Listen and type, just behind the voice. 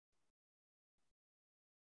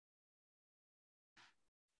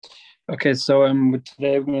Okay, so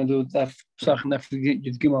today we're going to do that Pesach and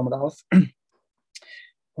Yud Gimel Amud Aleph.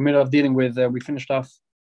 We're middle of dealing with. We finished off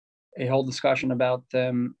a whole discussion about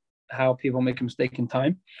how people make a mistake in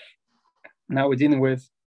time. Now we're dealing with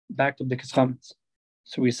back to the Chametz.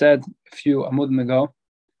 So we said a few amudim ago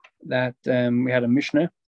that we had a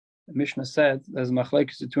Mishnah. The Mishnah said there's a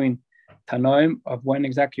machlekes between Tanoim of when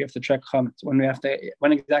exactly you have to check Chametz, when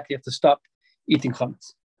exactly you have to stop eating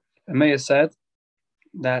Chametz. And Meir said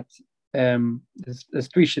that there's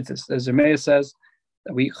three shittas. There's a Meir says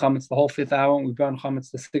that we eat chametz the whole 5th hour and we burn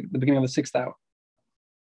chametz the beginning of the 6th hour.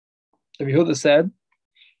 The Yehuda said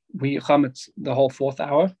we eat chametz the whole 4th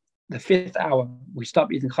hour. The 5th hour we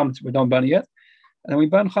stop eating chametz, we don't burn it yet, and then we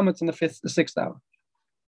burn chametz in the 6th hour.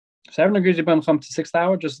 So everyone agrees to burn chametz the 6th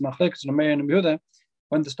hour, just machlekes and Meir and Yehuda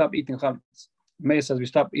when to stop eating chametz. Meir says we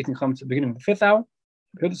stop eating chametz at the beginning of the 5th hour.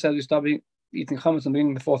 Yehuda says we stop eating chametz at the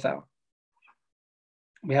beginning of the 4th hour.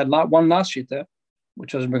 We had one last shita,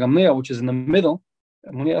 which was Gamliel, which is in the middle.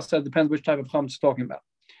 And when he said it depends which type of chametz we're talking about.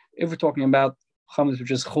 If we're talking about chametz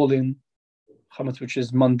which is chulin, chametz which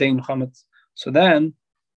is mundane chametz, so then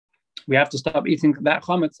we have to stop eating that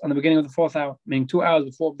chametz on the beginning of the 4th hour, meaning 2 hours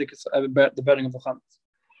before the burning of the chametz.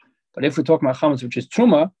 But if we're talking about chametz which is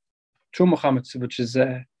truma chametz,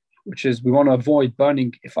 which is we want to avoid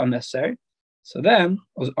burning if unnecessary, so then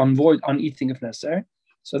avoid uneating if necessary.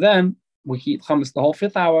 So then we eat chametz the whole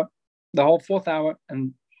 5th hour, the whole 4th hour,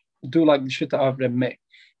 and do like the shita of Reb Meir.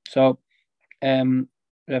 So Reb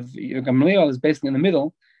Gamliel is basically in the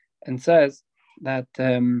middle and says that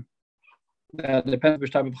that depends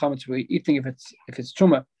which type of chametz we're eating. If it's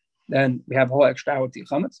truma, then we have a whole extra hour to eat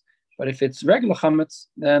chametz. But if it's regular chametz,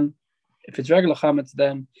 then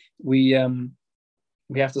we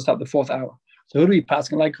have to stop the 4th hour. So who do we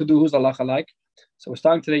pass like? Who's halacha like? So we're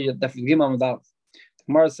starting today. You're definitely Gimel Amud Aleph. The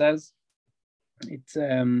Gemara says it's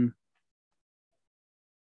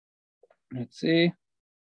let's see,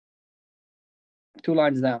 2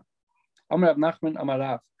 lines down. Amar Rav Nachman, Amar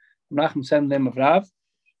Rav. Nachman said the name of Rav.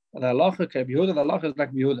 The halacha ke Yehuda. The halacha is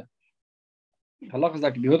like Yehuda. Halacha is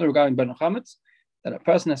like Yehuda regarding ben chametz, that a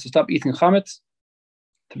person has to stop eating chametz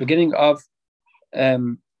at the beginning of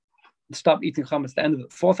stop eating chametz at the end of the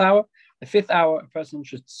 4th hour. The 5th hour, a person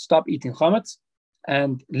should stop eating chametz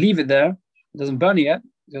and leave it there. It doesn't burn it yet.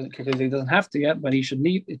 He doesn't have to yet, but he should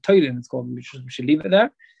leave it. Toilin, it's called. We should leave it there,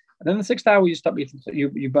 and then the 6th hour you stop eating. So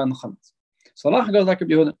you burn the chametz. So halacha goes like a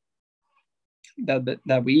Yehuda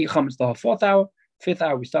that we eat chametz the whole 4th hour, 5th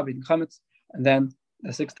hour we stop eating chametz, and then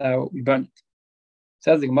the 6th hour we burn it.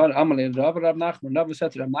 Says the Gemara, Amalei Rav Nachman. Rav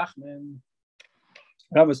said to Rav Nachman,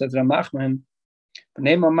 why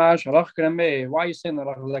are you saying that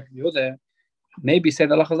halacha is like a Yehuda? Maybe say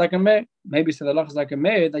the halacha is like a Meir. Maybe say the halacha is like a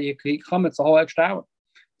Meir that you eat chametz the whole extra hour.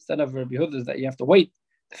 Instead of Rabbi Yehuda is that you have to wait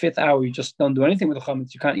the 5th hour, you just don't do anything with the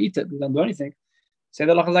chametz. You can't eat it, you don't do anything. Say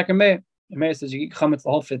the halacha is like a Meir. The Meir says you eat chametz the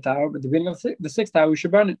whole 5th hour, but at the beginning of the 6th hour, you should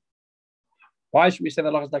burn it. Why should we say the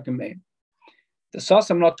halacha is like a Meir? The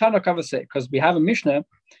Sasam not Tana cover say, because we have a Mishnah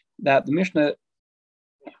that the Mishnah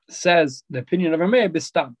says the opinion of a Meir is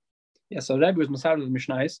stam. Yeah, so Rebbe was Masar of the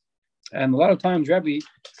Mishnahis, and a lot of times Rebbe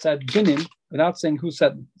said dinim without saying who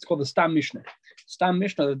said it. It's called the Stam Mishnah. Stam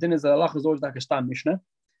Mishnah, the din is the halacha is always like a Stam Mishnah.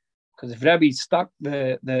 Because if Rebbe stuck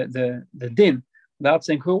the din without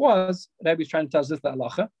saying who it was, Rebbe is trying to tell us this the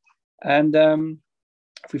halacha. And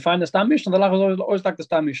if we find the Stam Mishnah, the halacha is always like the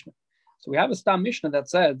Stam Mishnah. So we have a Stam Mishnah that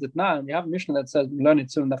says that now, and we have a Mishnah that says, we learn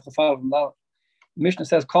it soon, that the Mishnah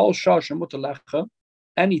says, Kol Shal Shemutar Lecha,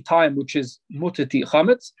 any time which is mutar to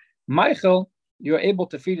chametz, Michael, you're able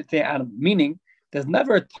to feed it to the animal. Meaning, there's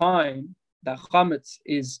never a time that chametz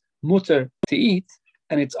is mutar to eat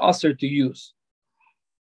and it's aser to use.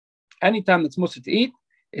 Anytime that's mutar to eat,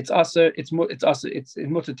 it's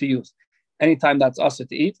mutar to use. Anytime that's aser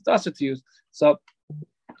to eat, it's aser to use. So,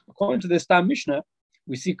 according to this Stam Mishnah,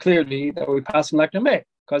 we see clearly that we're passing like the Meir.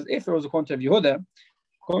 Because if it was according to Yehuda,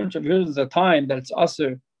 there's a time that it's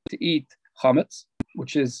aser to eat chametz,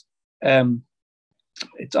 which is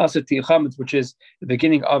it's aser to eat chametz, which is the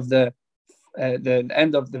beginning of the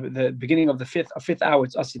end of the beginning of the 5th hour.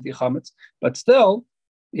 It's aser to eat chametz, but still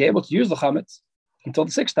you're able to use the chametz until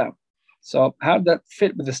the 6th hour. So how did that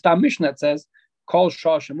fit with the Stam Mishnah that says Kol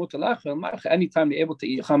Shal Shemutar Lecha? Anytime you're able to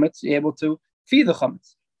eat chametz, you're able to feed the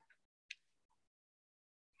chametz.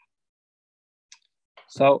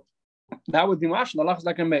 So that would be mashal. The halacha is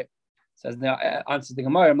like a Meir. Says now answers the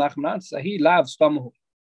Gemara. Nachman answers he loves stamahu.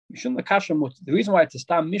 The reason why it's a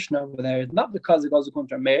Stam Mishnah over there is not because it goes according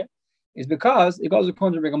to Meir, is because it goes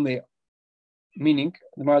according to Gamliel. Meaning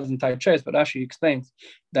the Gemara doesn't tie chase, but actually explains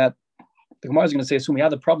that The Gemara is going to say, so we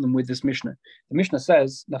had a problem with this Mishnah. The Mishnah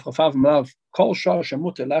says,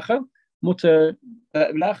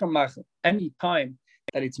 any time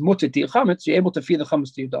that it's mutter to your chametz, you're able to feed the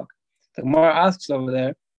chametz to your dog. The Gemara asks over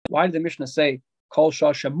there, why did the Mishnah say, kol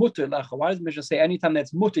shasha mutter lecha? Why does the Mishnah say anytime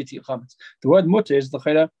that's mutter to your chametz? The word mutter is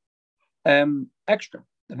the extra.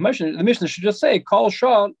 The Mishnah should just say, kol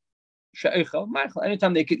shah she'echel ma'echel.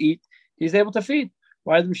 Anytime they could eat, he's able to feed.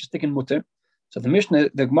 Why is the Mishnah sticking mutter? So the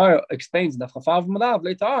Gemara explains in the Chafav Malav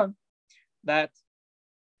later on that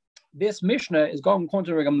this Mishnah is going according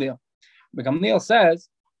to Reb Gamliel. Reb Gamliel says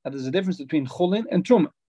that there's a difference between chulin and truma.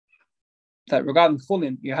 That regarding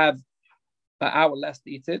chulin, you have an hour less to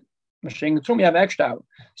eat it. Mashing the truma, you have an extra hour.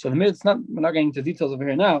 So we're not getting into details over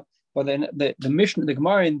here now, but then the Mishnah, the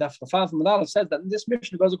Gemara in the Chafav Malav says that this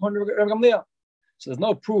Mishnah goes according to Reb Gamliel. So there's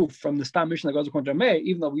no proof from the Stam Mishnah that goes according to Meir,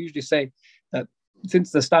 even though we usually say that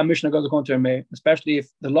since the Stam Mishnah goes according to Meir, especially if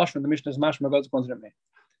the Lashon of the Mishnah is Mashma goes according to Meir.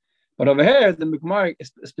 But over here, the Gemara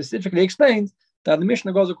specifically explains that the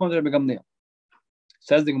Mishnah goes according to Reb Gamliel.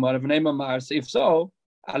 Says the Gemara, if so,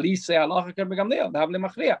 at least say Allah Reb Gamliel, have le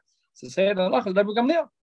machriya. So say that Allah is Reb Gamliel.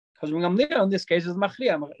 Because Reb Gamliel in this case is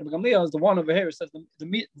machriya. Reb Gamliel is the one over here who says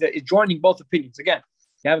the joining both opinions. Again,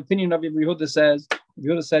 you have opinion of Yehuda says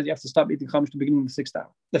you have to stop eating chametz to the beginning of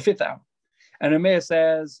the fifth hour. And Meir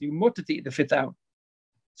says you mutter to eat the fifth hour.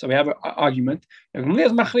 So we have an argument. Reb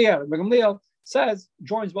Gamliel says,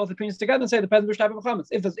 joins both opinions together and say, depends which type of chametz.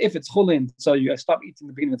 If it's chulin, so you stop eating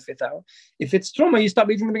the beginning of the fifth hour. If it's truma, you stop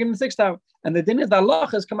eating the beginning of the sixth hour. And the din is the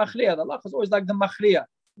halacha is kamachriya. The halacha is always like the machriya,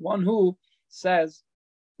 one who says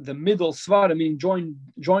the middle svara, meaning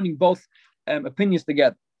joining both opinions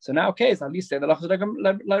together. So now, case at least say the halacha is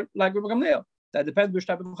like Reb Gamliel. That depends which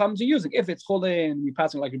type of chametz you're using. If it's chulin, you're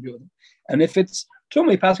passing like a Yehuda, and if it's truma,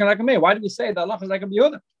 you're passing like a Meir. Why do we say the halacha is like a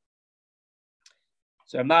Yehuda?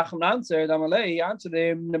 So Nachman answered, he answered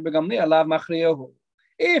him, if Reb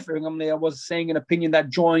Gamliel was saying an opinion that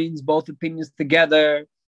joins both opinions together,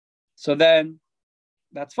 so then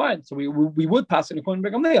that's fine. So we would pass it according to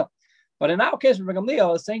Reb Gamliel. But in our case, Reb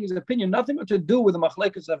Gamliel is saying his opinion nothing to do with the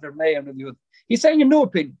machlekes of Reb Meir and Reb Yehuda. He's saying a new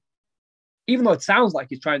opinion, even though it sounds like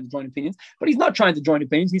he's trying to join opinions, but he's not trying to join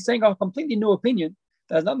opinions. He's saying a completely new opinion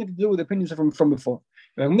that has nothing to do with opinions from before.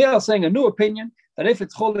 Reb Gamliel is saying a new opinion that if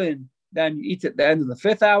it's chulin, then you eat at the end of the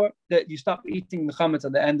fifth hour. That you stop eating the chametz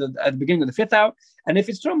at the beginning of the fifth hour, and if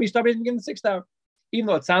it's truma, you stop eating at the beginning of the sixth hour. Even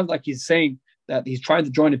though it sounds like he's saying that he's trying to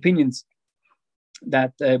join opinions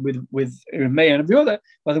that with Meir and Yehuda,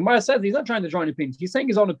 but the Gemara says he's not trying to join opinions. He's saying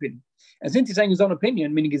his own opinion, and since he's saying his own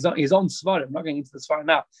opinion, meaning his own svara, I'm not getting into the svara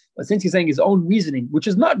now, but since he's saying his own reasoning, which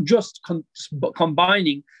is not just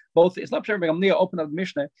combining both, it's not sure Reb Gamliel opened up the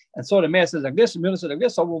Mishnah and saw the Meir says like this, and Yehuda says like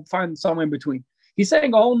this, so we'll find somewhere in between. He's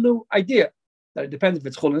saying a whole new idea that it depends if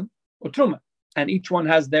it's chulin or truma, and each one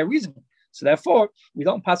has their reasoning. So therefore, we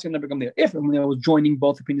don't pass on Reb Gamliel. If Reb Gamliel was joining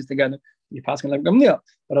both opinions together, we pass on Reb Gamliel.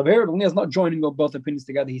 But over here, Reb Gamliel is not joining both opinions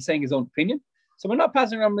together. He's saying his own opinion. So we're not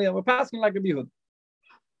passing Reb Gamliel. We're passing like Reb Yehuda.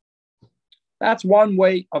 That's one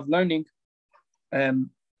way of learning.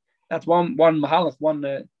 That's one mahalach,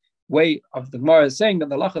 one way of the Gemara is saying that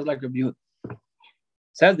the halacha is like Reb Yehuda.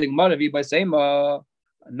 Says the Gemara by saying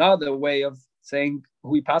another way of saying who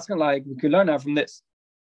we pass like, we can learn out from this.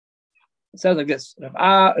 It says like this: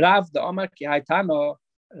 Rav the Omar ki haytano,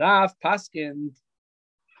 Rav paskin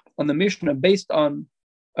on the Mishnah based on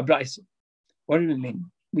a brayso. What do we mean?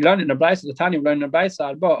 We learn in a brayso. The Tanya we learn in a brayso.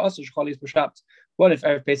 Arba also shcholis b'Shabbos. What if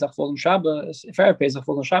Erev Pesach falls on Shabbos? If Erev Pesach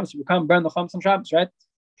falls on Shabbos, we can't burn the chametz on Shabbos, right?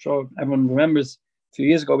 Sure, everyone remembers a few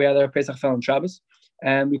years ago we had Erev Pesach fell on Shabbos,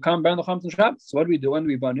 and we can't burn the chametz on Shabbos. So what do we do when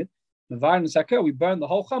we burn it? We burn the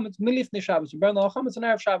whole chametz milifnei Shabbos. We burn the whole chametz on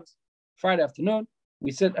Erev Shabbos. Friday afternoon,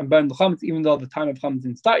 we sit and burn the chametz, even though the time of chametz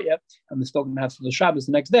didn't start yet, and we're still going to have the Shabbos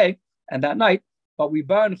the next day and that night. But we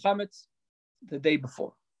burn chametz the day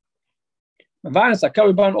before. We burn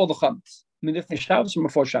all the chametz milifnei Shabbos from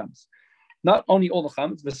before Shabbos. Not only all the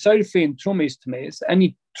chametz, the serifin trumas tameis,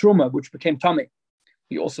 any truma which became tamei,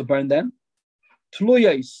 we also burn them.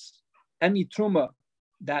 Tluyos, any truma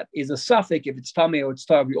that is a suffix, if it's tamei or it's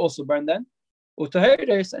tar, we also burn them.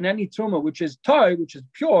 Utaheres, and any truma which is tar, which is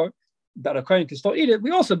pure, that a kohen can still eat it,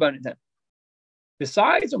 we also burn it then.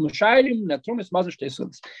 Besides, but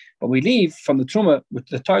we leave from the truma with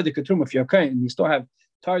the tar de truma. If you're a kohen, you still have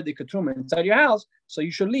tar de truma inside your house, so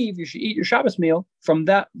you should leave. You should eat your Shabbos meal from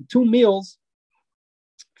that 2 meals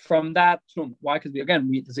from that truma. Why? Because there's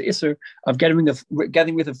an isser of getting rid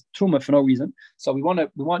of truma for no reason. So we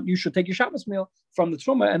want you should take your Shabbos meal from the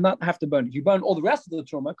truma and not have to burn it. You burn all the rest of the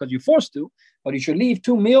truma because you're forced to, but you should leave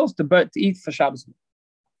 2 meals to eat for Shabbos meal.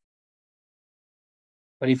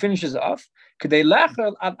 but he finishes off.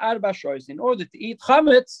 In order to eat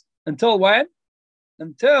chametz until when?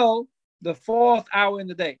 Until the 4th hour in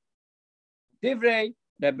the day. Divrei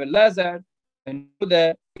Rebbe Lezer and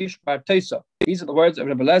Yehuda Ish Bar Tosa. These are the words of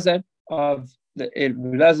Rebbe Lezer,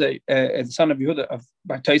 the son of Yehuda of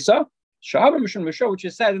Bar Tosa, which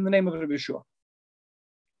is said in the name of Rebbe Yeshua.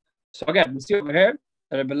 So again, we see over here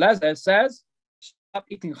that Rebbe Lezer says, stop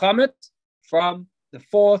eating chametz from the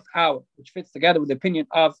 4th hour, which fits together with the opinion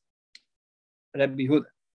of Rebbe Yehuda.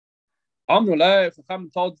 Amrullah,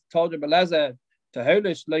 told Rebbe Lezer,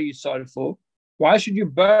 why should you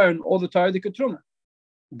burn all the Torah Truma?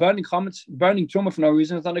 Burning chametz, burning truma for no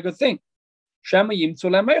reason is not a good thing.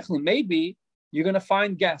 Maybe you're going to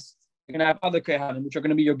find guests. You're going to have other kehanim, which are going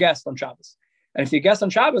to be your guests on Shabbos. And if you're guests on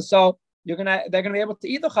Shabbos, so they're going to be able to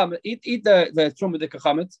eat the chametz, eat the truma de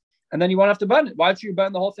chametz, and then you won't have to burn it. Why should you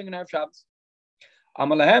burn the whole thing in Erev Shabbos?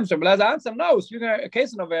 Amalehem, so Beleza answered, no. So you're going to the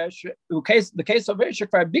case of Big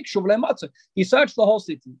he searched the whole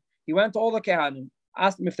city. He went to all the kehanim,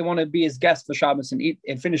 asked them if they want to be his guests for Shabbos and eat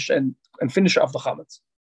and finish off the chametz,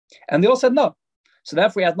 and they all said no. So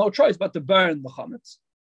therefore, he had no choice but to burn the chametz,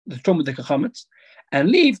 the truma de chametz,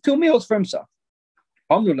 and leave 2 meals for himself.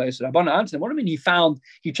 Amrullah, so Rabbana answered, what do you mean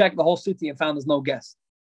he checked the whole city and found there's no guests?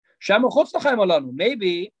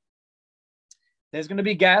 Maybe there's going to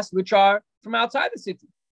be guests which are from outside the city.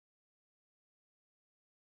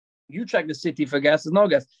 You check the city for guests, there's no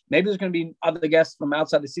guests. Maybe there's going to be other guests from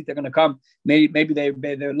outside the city that are going to come. Maybe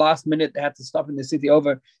they're last minute, they had to stop in the city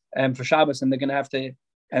over for Shabbos, and they're going to have to,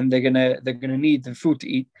 and they're going to need the food to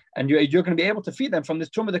eat, and you're going to be able to feed them from this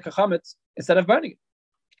truma de chametz instead of burning it.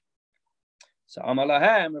 So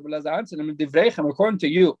Amalahem, Rebbe Lezer answered them, according to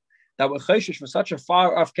you, that we're chayshish for such a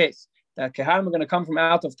far off case that kehanim are going to come from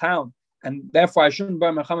out of town, and therefore I shouldn't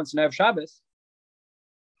burn my chametz in Erev Shabbos.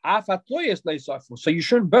 So you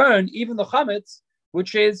shouldn't burn even the chametz,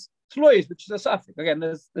 which is tloyis, which is a suffix. Again,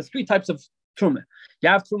 there's 3 types of truma. You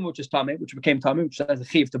have truma, which is tameh, which became tameh, which has a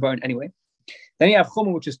chiv to burn anyway. Then you have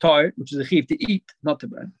chuma, which is tar, which is a chiv to eat, not to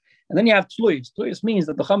burn. And then you have tloyis. Tloyis means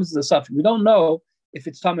that the chametz is a suffix. We don't know if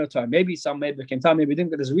it's tameh or tar. Maybe it became tameh. We think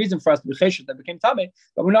that there's a reason for us to be chesed that became tameh,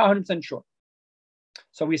 but we're not 100% sure.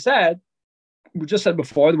 So we just said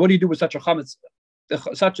before, what do you do with such a chametz?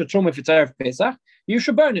 Such a truma, if it's Erev Pesach, you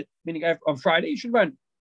should burn it. Meaning on Friday, you should burn it.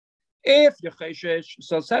 If you're cheshish,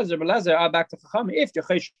 so it says Rebbe Lezer, back to Chacham, if you're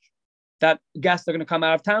cheshish, that guests are going to come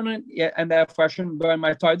out of town and therefore I shouldn't burn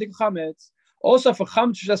my Torah chametz. Also for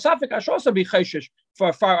chametz safik, I should also be cheshish for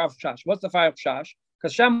a fire of shash. What's the fire of shash?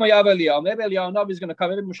 Because Shem Yav Eliyahu, maybe Eliyahu Navi is going to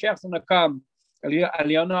come, maybe Mashiach's going to come.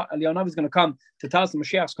 Eliyahu Navi is going to come to tell us the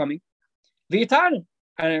Mashiach's coming. V'yitarnim.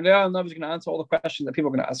 And Eliyahu Navi is going to answer all the questions that people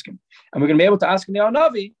are going to ask him. And we're going to be able to ask Eliyahu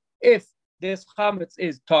Navi if this chametz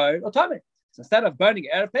is tar or tameh. So instead of burning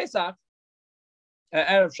Erev Pesach,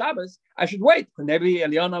 Erev Shabbos, I should wait. And maybe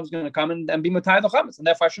Eliyahu Navi is going to come and be matay the chametz, and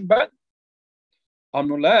therefore I shouldn't burn.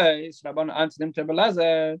 Amrullah, so Rabban answered him to Rebbe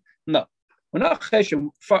Lezer, no. We're not cheshim.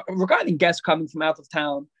 Regarding guests coming from out of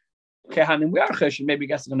town, kehanim, we are cheshim. Maybe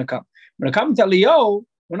guests are going to come. When it comes to Eliyahu,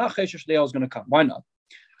 we're not cheshim. Eliyahu is going to come. Why not?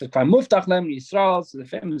 Because Muftach Lem Yisrael, so the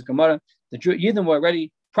famous Gemara, the Yidden were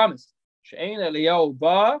already promised. She'ein Eliyahu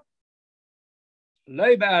ba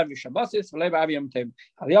loy ba'av Shabbosis, loy ba'av Yom Tov.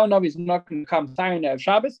 Eliyahu Navi is not going to come Saturday of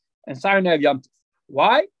Shabbos and Saturday of Yom Tov.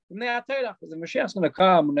 Why? Because the Mashiach is going to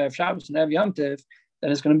come on Erev Shabbos and Erev Yom Tov,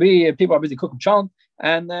 then it's going to be people are busy cooking challah,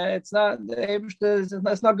 and it's not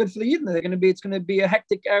good for the Yidden. It's going to be a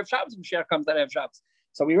hectic Erev Shabbos when Mashiach comes at Erev Shabbos.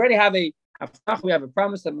 So we already have a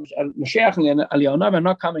promise that Mashiach and Eliyahu Navi are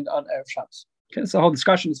not coming on Erev Shabbos. Okay, so the whole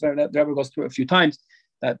discussion is the Rebbe goes through a few times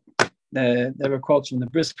that there were quotes from the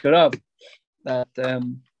Brisker Rav that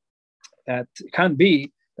it can't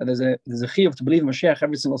be that there's a chiyuv to believe in Mashiach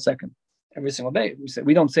every single second, every single day.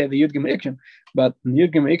 We don't say the Yud Gimel Ikrim, but in the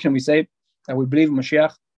Yud Gimel Ikrim we say that we believe in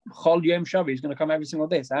Mashiach Chol Yom Shavi. He's going to come every single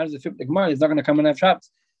day. So how does it fit the Gemara? He's not going to come on Erev Shabbos.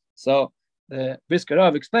 So the Brisker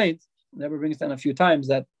Rav explains, Rebbe brings down a few times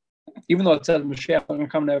that even though it says Mashiach is going to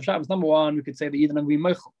come on Erev Shabbos, number one, we could say that Yidden are going to be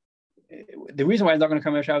meichel. The reason why he's not going to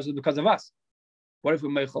come on Erev Shabbos is because of us. What if we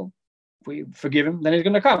meichel? If we forgive him, then he's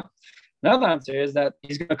going to come. Another answer is that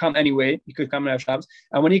he's going to come anyway. He could come on Erev Shabbos,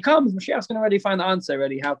 and when he comes, Mashiach's going to already find the answer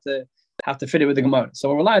already how to fit it with the Gemara. So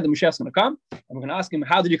we're relying that Mashiach's going to come, and we're going to ask him,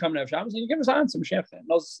 how did you come on Erev Shabbos? And he give us an answer. Mashiach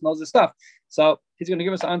knows his stuff, so he's going to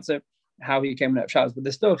give us an answer how he came on Erev Shabbos. But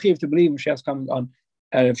there's still a chiyuv to believe Mashiach's coming on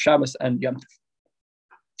Erev Shabbos and Yom Tov.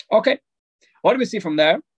 Okay, what do we see from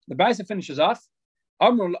there? The Brisa finishes off. The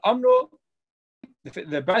Brisa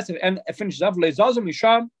finishes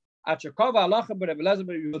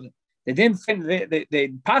off. They didn't finish.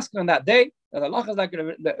 They passed on that day that the halacha is like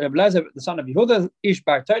Rebbe Lezer, the son of Yehuda, Ish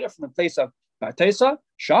Bar Torah, from the place of Bar Tesa,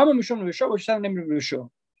 Shama Mishum Rishon, which is the name of Rishon.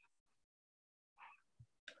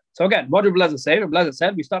 So again, what did Rebbe Lezer say? Rebbe Lezer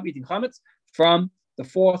said we stop eating chametz from the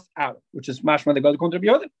 4th hour, which is mashma they go to Rebbe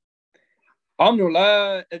Yehuda.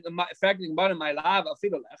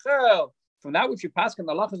 From that which you pass in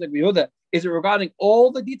the halachas like Yehuda, is it regarding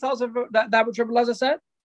all the details of that which Rebbe Lezer said,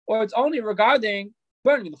 or it's only regarding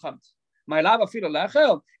burning the chametz? My lava filo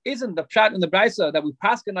lechel isn't the pshat in the brisa that we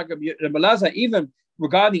pass in like Rebbe Lezer even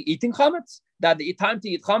regarding eating chametz, that the time to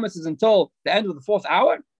eat chametz is until the end of the 4th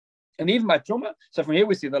hour, and even by truma. So from here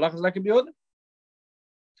we see the halachas like Rebbe Yehuda.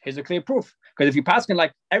 Here's a clear proof, because if you pass in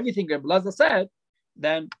like everything Rebbe Lezer said,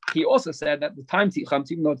 then he also said that the time to eat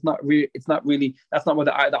chametz, even though it's not really, that's not what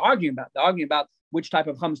they're arguing about. They're arguing about which type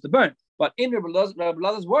of chametz to burn. But in Rebbe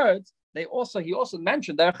Lezer's words, he also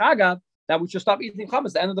mentioned that we should stop eating chametz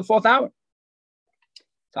at the end of the 4th hour.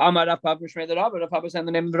 So Amar Rav Papa Shmei the Rabba, Rav Papa said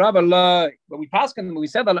the name of the Rabba. When we passed when we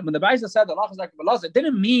said that, when the Brisa said the halachas like Rebbe Lezer, it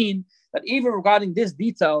didn't mean that even regarding this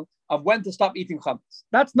detail of when to stop eating chametz.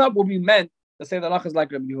 That's not what we meant to say the halachas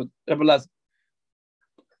like Rebbe Lezer.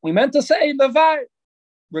 We meant to say Levi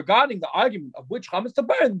regarding the argument of which chametz to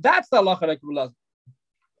burn. That's the halacha like Rebbe Lezer.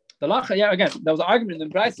 The halacha, yeah, again, there was an argument in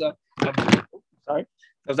the Brisa. There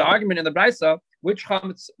was an argument in the Brisa which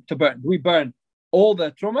chametz to burn. Do we burn all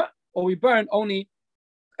the truma, or we burn only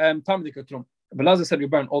tamdik truma? Rebbe Lezer said we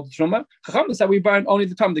burn all the truma. Chacham said we burn only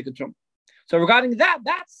the tamdik truma. So regarding that,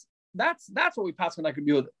 that's what we pass on like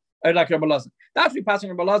Rebbe Lezer. That's what we pass on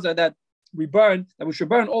Rebbe Lezer, that we should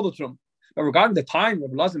burn all the truma. But regarding the time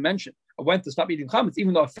Rebbe Lezer mentioned of when to stop eating chametz,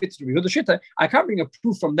 even though it fits the Rebbe Yehuda Shitta, I can't bring a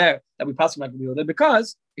proof from there that we pass on like Rebbe Yehuda,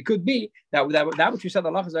 because it could be that which you said the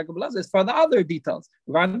halachas like Rebbe Lezer is for the other details.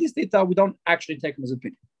 Regarding this detail, we don't actually take him as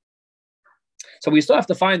opinion. So we still have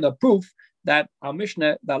to find the proof that our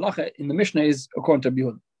Mishnah, the halacha in the Mishnah, is according to Rebbe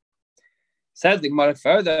Yehuda. Says the Gemara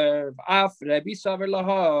further,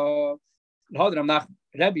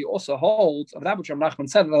 Rebbe also holds of that which Rav Nachman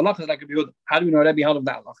said, the halacha is like Rebbe Yehuda. How do we know Rebbe held of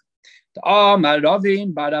that halacha?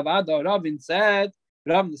 Ravin said,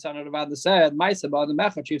 Ravin the son of Ravada said,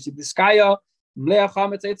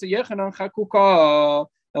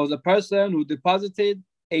 there was a person who deposited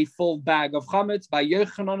a full bag of chametz by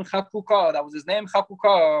Yochanan Chakuka. That was his name,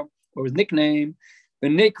 Chakuka, or his nickname.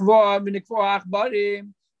 And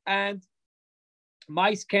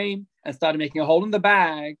mice came and started making a hole in the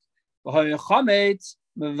bag. And the chametz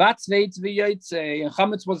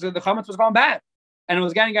was going bad, and it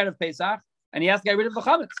was getting out of Pesach, and he has to get rid of the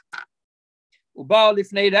chametz.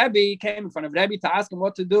 Rebbe came in front of Rebbe to ask him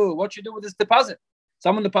what to do. What should you do with this deposit?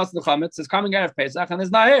 Someone deposited the chametz, is coming out of Pesach, and it's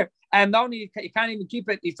not here. And not only he can't even keep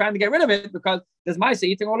it, he's trying to get rid of it because there's mice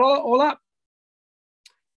eating all up.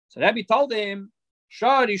 So Rebbe told him,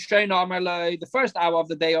 the first hour of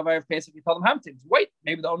the day of Erev Pesach, he told him Hamtin, wait,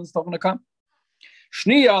 maybe the owner's still going to come.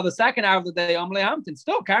 Shniya, the second hour of the day, Amle Hamtin,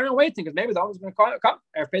 still carrying on waiting because maybe the owner's going to come.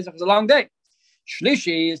 Erev Pesach is a long day.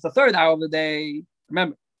 Shlishi is the third hour of the day.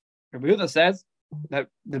 Remember, Rebbe Yehuda says that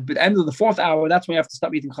the end of the 4th hour, that's when you have to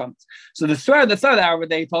stop eating chametz. So the third hour of the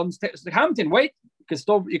day, he told him, Hamtin, wait,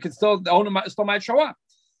 the owner still might show up.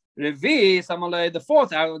 Revi, the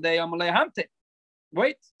 4th hour of the day, Amle Hamtin,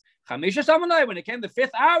 wait. Chamisha Samalai, when it came the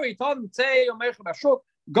 5th hour, he told him, say,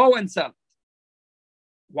 go and sell it.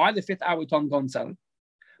 Why the 5th hour he told him go and sell it?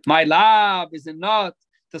 My lab is it not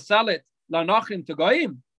to sell it lanachim to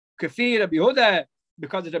goyim, kafir Rabbi Yehuda,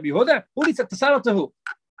 because of Rabbi Yehuda. Who he said to sell it to who?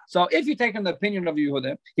 So if you take in the opinion of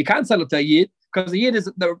Yehuda, he can't sell it to a yid because the yid is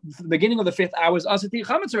the beginning of the 5th hour is asati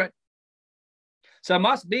chametz already. So it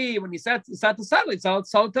must be when he said to sell it, sell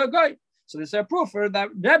it to a goy. So there's a proof for that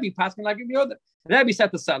Rebbe passing like Rabbi Yehuda. Rebbe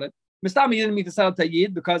said to sell it. Mistami didn't mean to sell it to a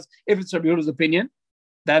yid because if it's Rabbi Yehuda's opinion,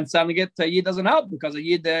 then selling it to a yid doesn't help because a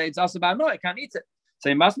yid it's also about no, I can't eat it. So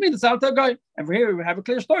it must mean to sell it to a guy. And for here we have a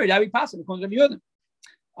clear story. Rebbe passing according to Rabbi Yehuda.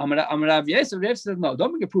 Rav Yosef says no,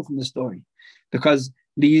 don't make a proof from the story because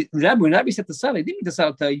the Rebbe, when Rebbe said to sell it, he didn't mean to sell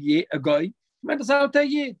it to a guy. He meant to sell it to a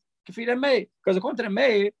yid. Because according to the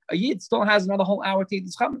mayor, a yid still has another whole hour to eat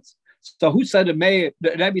his chametz. So who said the mayor?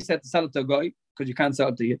 The Rebbe said to sell it to a guy because you can't sell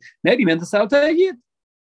it to a yid. Maybe he meant to sell it to a yid.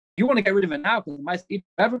 You want to get rid of it now because it might eat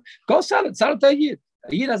forever? Go sell it. Sell it to a yid.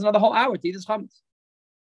 A yid has another whole hour to eat his chametz.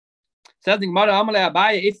 Says the Gemara, Amalei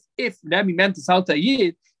Abaye, if Rebbe meant to sell to a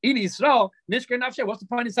yid, in Israel, Nishker Nafshe, what's the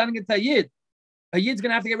point of selling it to a yid? A yid's going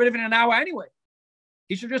to have to get rid of it in an hour anyway.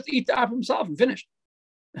 He should just eat the apple himself and finish.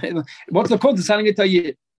 What's the point of selling it to a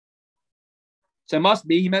yid? So it must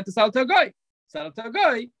be he meant to sell it to a guy. Sell it to a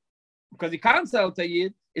guy because he can't sell it to a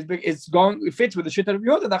yid. It fits with the shit of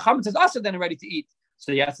Yehuda. The chametz is also then ready to eat.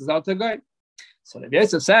 So yes, it's out to go. So the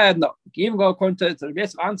Yosef said, no, you can even go according to the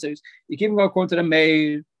Yosef answers, you can even go according to the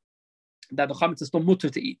maid that the chametz is still mutter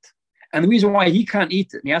to eat. And the reason why he can't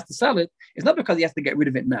eat it and he has to sell it is not because he has to get rid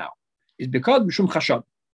of it now. It's because Mishum Chashad.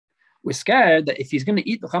 We're scared that if he's going to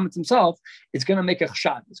eat the chametz himself, it's going to make a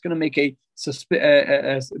chashad. It's going to make people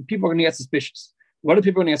are going to get suspicious. What are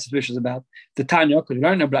people going to get suspicious about? The Tanya, because we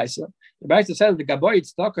learn in Braisa. The Braisa says the gaboy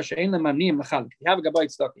tzedakah she'ein lemamnim mechalik. You have a gaboy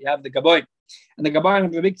tzedakah. You have the gaboy, and the gaboy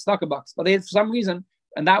have a big tzedakah box. But they, for some reason,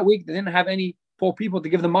 and that week they didn't have any poor people to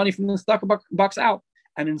give the money from the tzedakah box out.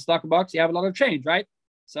 And in the tzedakah box, you have a lot of change, right?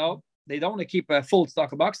 So they don't want to keep a full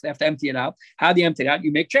tzedakah box. They have to empty it out. How do you empty it out?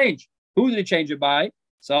 You make change. Who do you change it by?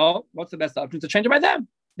 So what's the best option? To change it by them.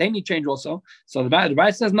 They need change also. So the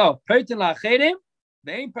Braisa says no.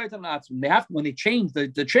 They ain't they have when they change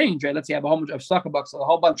the change, right? Let's say you have a whole bunch of tzedakah bucks, a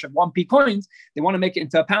whole bunch of 1p coins. They want to make it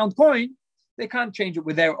into a pound coin. They can't change it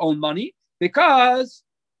with their own money because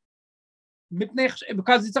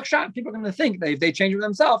it's a shot. People are going to think that if they change it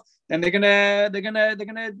themselves, then they're gonna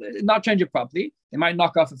not change it properly. They might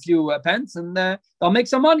knock off a few pence and they'll make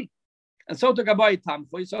some money. And so to Gaboy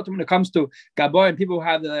Tamfoy, so when it comes to Gaboy and people who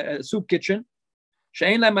have a soup kitchen, which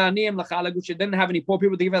didn't have any poor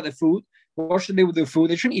people to give out their food. What should they do with their food?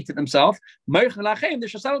 They shouldn't eat it themselves. They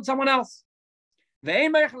should sell it to someone else. They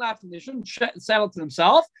shouldn't sell it to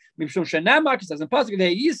themselves.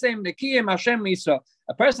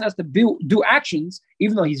 A person has to do actions,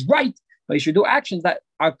 even though he's right, but he should do actions that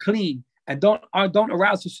are clean and don't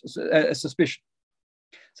arouse suspicion.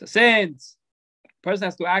 So since a person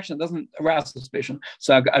has to do action that doesn't arouse suspicion,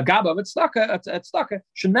 so a gaba of tzedakah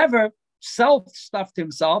should never sell stuff to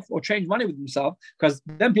himself or change money with himself, because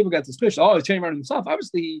then people get suspicious. Oh, he's changing money with himself.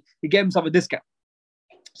 Obviously, he gave himself a discount.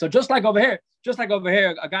 So just like over here,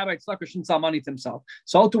 a guy by tzedakah shouldn't sell money to himself.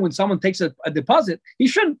 So too, when someone takes a deposit, he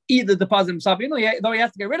shouldn't eat the deposit himself, though he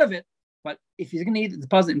has to get rid of it. But if he's going to eat the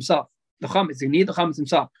deposit himself, the chametz, he's going to eat the chametz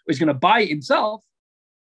himself, or he's going to buy it himself,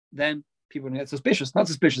 then people are going to get suspicious. Not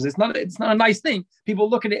suspicious. It's not a nice thing. People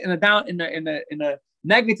look at it in a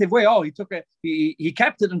negative way. Oh, he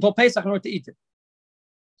kept it until Pesach in order to eat it.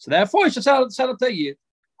 So therefore, he should sell it to a Yid.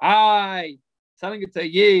 Selling it to a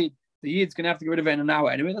Yid, the Yid's going to have to get rid of it in an hour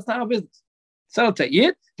anyway. That's not our business. Sell it to a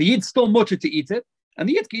Yid. The Yid's still mutter to eat it, and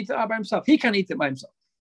the Yid can eat it by himself. He can't eat it by himself.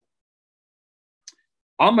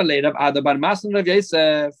 Amalei Rav Ada bar Masna Rav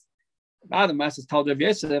Yosef. Rav Masna told Rav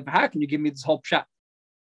Yosef, how can you give me this whole pshat?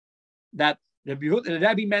 That the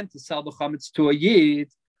Rebbe meant to sell the chametz to a Yid.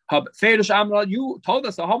 You told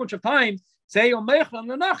us a whole bunch of times, say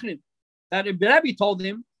that the Rebbe told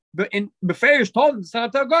him, but in Beferish told him to sell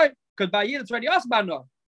it to a guy, because by Yid it's already asban.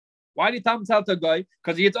 Why did he tell him to sell it to a guy?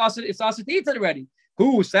 Because it's also to eat it already.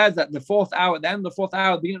 Who says that the fourth hour, the end of the fourth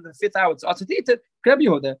hour, the beginning of the fifth hour, it's also to eat it?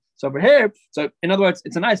 So over here, in other words,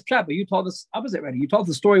 it's a nice chat, but you told us opposite already. You told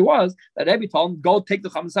the story was that Rebbe told him, go take the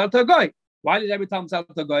chametz sell it to a guy. Why did Rebbe tell him to sell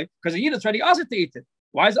it to a guy? Because the Yid it's already also to eat it.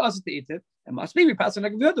 Why is it also to eat it? It must be passing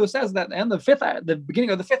like Yehuda, who says that at the end of the fifth hour, the beginning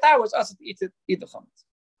of the fifth hour is also to eat the chametz.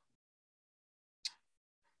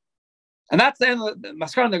 And that's the end of the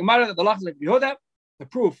Maskar and the Gemara, the Lachas like Yehuda, the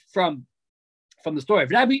proof from the story of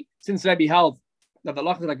Rabbi, since Rabbi held that the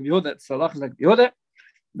Lachas like Yehuda, it's the Lachas like Yehuda,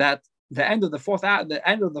 that the end of the fourth hour,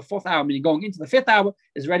 meaning going into the fifth hour,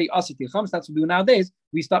 is already also to chametz. That's what we do nowadays.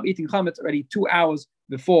 We stop eating chametz already 2 hours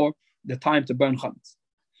before the time to burn chametz.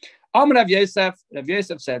 Rav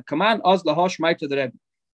Yosef said, "Come on, Oz lahosh ma'it to the Rebbe."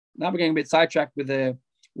 Now we're getting a bit sidetracked with the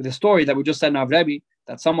story that we just said now of Rebbe,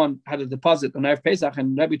 that someone had a deposit on Erev Pesach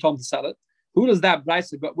and Rebbe told him to sell it. Who does that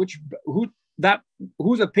Braisa go?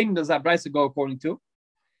 Whose opinion does that Braisa go according to?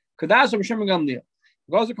 Kadash Rav Shimon Gamliel.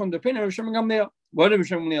 Goes according to the opinion of Rav Shimon Gamliel. What did Rav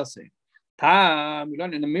Shimon Gamliel say? We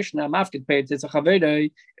learned in the Mishnah, Mafkid paid it's a chaveda.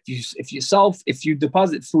 If you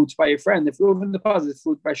deposit fruits by your friend, if you even deposit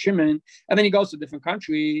fruit by Shimon, and then he goes to a different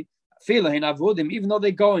country, even though they're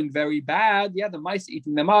going very bad, the mice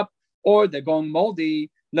eating them up, or they're going moldy.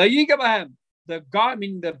 The guy,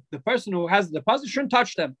 the person who has the deposit shouldn't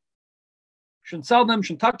touch them, shouldn't sell them,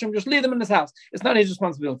 shouldn't touch them, just leave them in his house. It's not his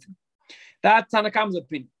responsibility. That's Tanna Kamma's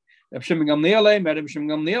opinion. Rav Shimon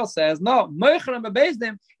Gamliel says, no,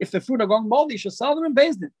 if the fruit are going moldy, you should sell them in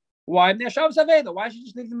Beis Din. Why? Why should you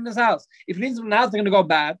just leave them in his house? If he leaves them in the house, they're going to go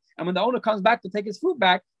bad. And when the owner comes back to take his fruit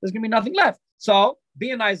back, there's going to be nothing left. So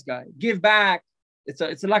be a nice guy. Give back. It's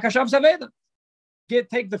like a Shav Saveda.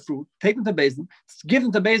 Take the fruit, take them to Beis Din, give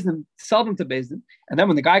them to Beis Din, sell them to Beis Din, and then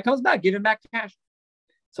when the guy comes back, give him back cash.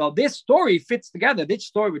 So this story fits together. This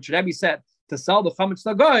story, which Rebbe said to sell the chametz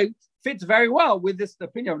to goy, fits very well with this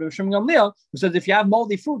opinion of Rav Shimon Gamliel, who says if you have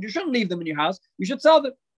moldy fruit, you shouldn't leave them in your house. You should sell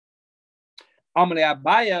them. Amalei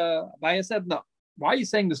Abaya said no. Why are you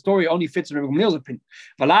saying the story only fits in Rabbi Gamliel's opinion?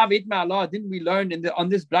 Didn't we learn on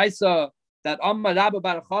this brisa that Amar Rabbi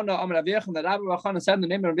Bar Chana, Amar Rabbi Yechon, that Rabbi Bar Chana said in the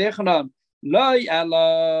name of Rabbi Yechon, Loi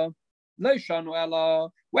Ella, Loi Shanu Ella.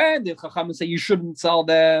 When the Chachamim say you shouldn't sell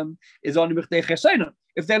them, is only b'chtei chesena.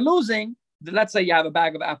 If they're losing, let's say you have a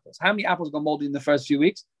bag of apples. How many apples got moldy in the first few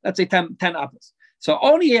weeks? Let's say 10 apples. So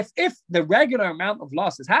only if the regular amount of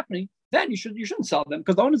loss is happening, then you shouldn't sell them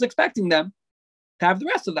because the owner's expecting them to have the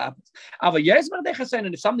rest of the apples.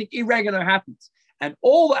 And if something irregular happens and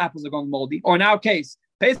all the apples are going moldy, or in our case,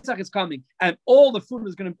 Pesach is coming and all the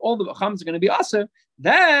chametz are going to be aser,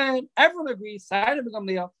 then everyone agrees. Side of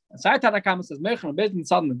Gamliel and Side Tanakama says Mechon and Bezdin,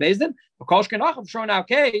 Sodom and Bezdin. But Kosh Kenach, sure in our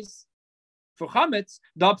case for chametz,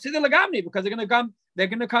 the opposite lagamni, because they're going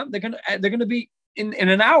to be in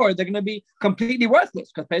an hour. They're going to be completely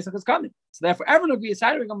worthless because Pesach is coming. So therefore, everyone agrees.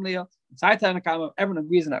 Side of Gamliel and Side Tanakama, everyone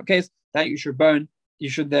agrees in our case that you should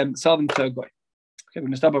sell them to a goy. Okay, we're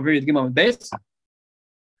going to stop over here with Gimel and Beis.